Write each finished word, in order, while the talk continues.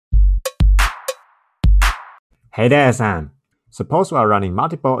Hey there, Sam. Suppose we are running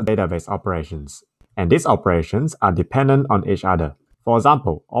multiple database operations, and these operations are dependent on each other. For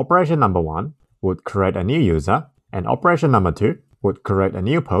example, operation number 1 would create a new user, and operation number 2 would create a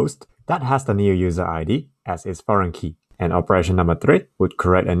new post that has the new user ID as its foreign key. And operation number 3 would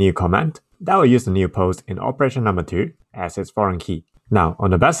create a new command that will use the new post in operation number 2 as its foreign key. Now,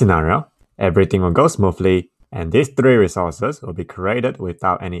 on the best scenario, everything will go smoothly, and these 3 resources will be created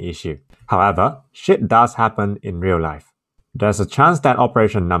without any issue. However, shit does happen in real life. There's a chance that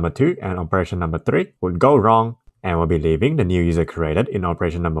operation number 2 and operation number 3 would go wrong and will be leaving the new user created in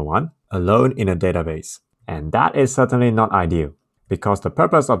operation number 1 alone in a database. And that is certainly not ideal, because the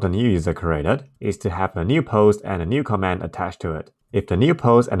purpose of the new user created is to have a new post and a new command attached to it. If the new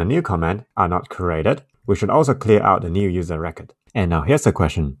post and the new command are not created, we should also clear out the new user record. And now here's the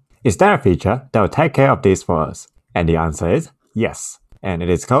question. Is there a feature that will take care of this for us? And the answer is yes. And it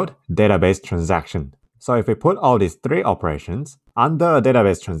is called database transaction. So if we put all these 3 operations under a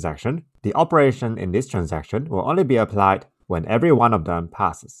database transaction, the operation in this transaction will only be applied when every one of them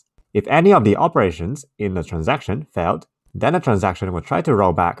passes. If any of the operations in the transaction failed, then the transaction will try to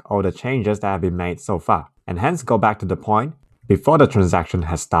roll back all the changes that have been made so far, and hence go back to the point before the transaction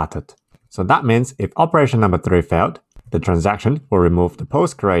has started. So that means if operation number 3 failed, the transaction will remove the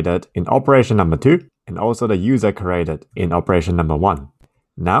post created in operation number 2 and also the user created in operation number 1.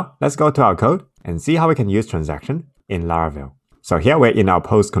 Now, let's go to our code and see how we can use transaction in Laravel. So here we're in our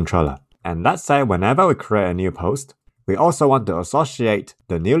post controller. And let's say whenever we create a new post, we also want to associate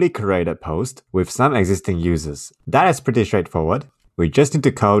the newly created post with some existing users. That is pretty straightforward. We just need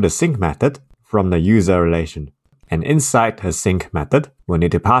to call the sync method from the user relation. And inside the sync method, we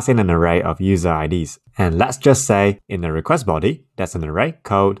need to pass in an array of user IDs. And let's just say in the request body, that's an array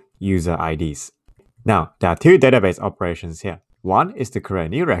called user IDs. Now, there are 2 database operations here. One is to create a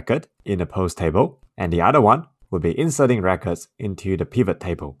new record in the post table, and the other one will be inserting records into the pivot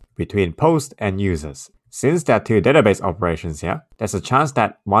table between post and users. Since there are 2 database operations here, there's a chance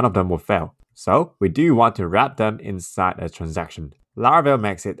that one of them will fail. So we do want to wrap them inside a transaction. Laravel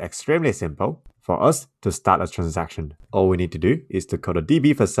makes it extremely simple for us to start a transaction. All we need to do is to call the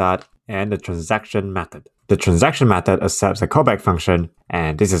DB facade and the transaction method. The transaction method accepts a callback function,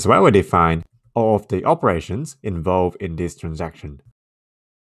 and this is where we define all of the operations involved in this transaction.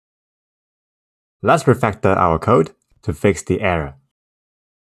 Let's refactor our code to fix the error.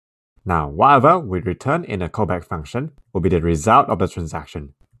 Now, whatever we return in a callback function will be the result of the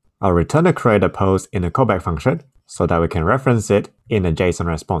transaction. I'll return the created post in a callback function so that we can reference it in a JSON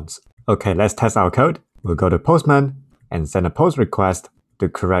response. Okay, let's test our code. We'll go to Postman and send a post request to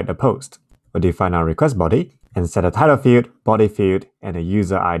create a post. We'll define our request body and set a title field, body field, and a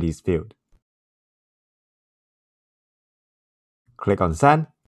user IDs field. Click on send,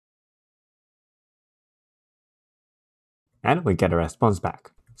 and we get a response back.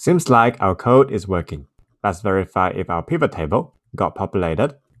 Seems like our code is working. Let's verify if our pivot table got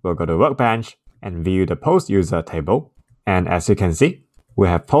populated. We'll go to Workbench and view the post user table. And as you can see, we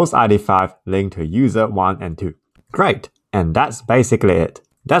have post ID 5 linked to user 1 and 2. Great! And that's basically it.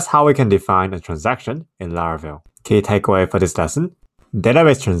 That's how we can define a transaction in Laravel. Key takeaway for this lesson: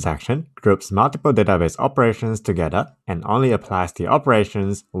 database transaction groups multiple database operations together and only applies the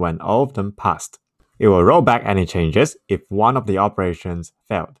operations when all of them passed. It will roll back any changes if one of the operations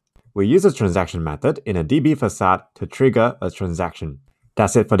failed. We use the transaction method in a DB facade to trigger a transaction.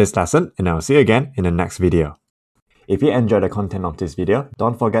 That's it for this lesson, and I'll see you again in the next video. If you enjoyed the content of this video,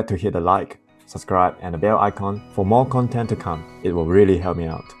 don't forget to hit the like, subscribe, and the bell icon for more content to come. It will really help me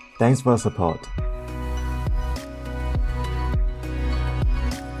out. Thanks for the support.